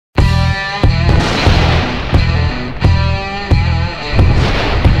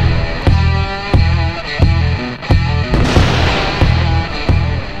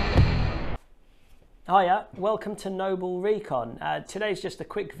Hiya, welcome to Noble Recon. Today's just a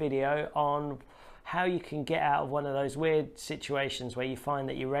quick video on how you can get out of one of those weird situations where you find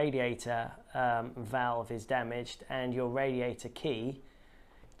that your radiator valve is damaged and your radiator key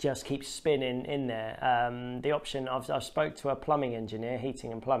just keeps spinning in there. The option, I've spoke to a plumbing engineer,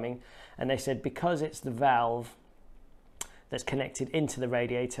 heating and plumbing, and they said because it's the valve that's connected into the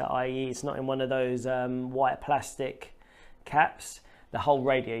radiator, i.e. it's not in one of those white plastic caps, the whole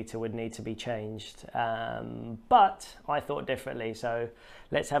radiator would need to be changed. But I thought differently, so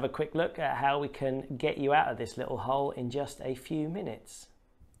let's have a quick look at how we can get you out of this little hole in just a few minutes.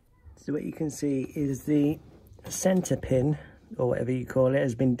 So what you can see is the center pin, or whatever you call it,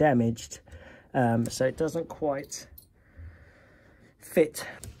 has been damaged, so it doesn't quite fit.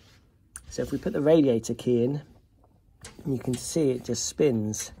 So if we put the radiator key in, you can see it just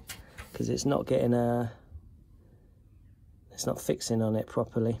spins because it's not getting it's not fixing on it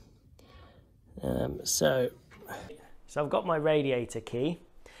properly. So I've got my radiator key,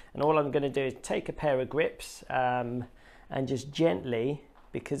 and all I'm going to do is take a pair of grips and just gently,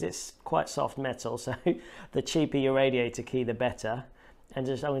 because it's quite soft metal, so the cheaper your radiator key the better, and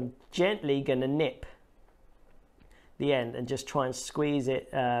I'm gently going to nip the end and just try and squeeze it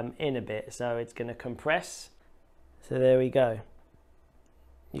in a bit, so it's going to compress. So there we go.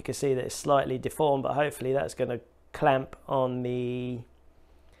 You can see that it's slightly deformed, but hopefully that's going to clamp on the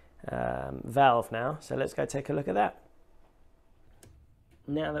valve now. So let's go take a look at that.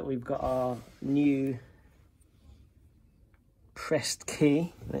 Now that we've got our new pressed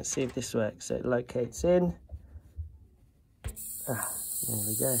key, let's see if this works. So it locates in. There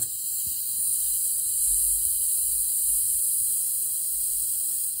we go.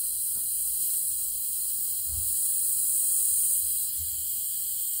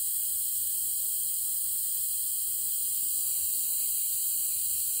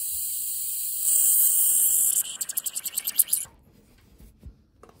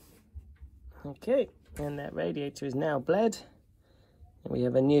 Okay, and that radiator is now bled, and we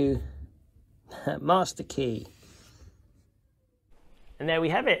have a new master key. And there we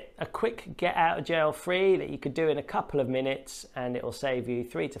have it, a quick get out of jail free that you could do in a couple of minutes, and it will save you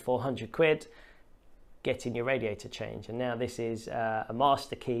 300 to 400 quid getting your radiator changed. And now this is a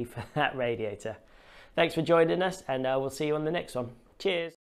master key for that radiator. Thanks for joining us, and we'll see you on the next one. Cheers.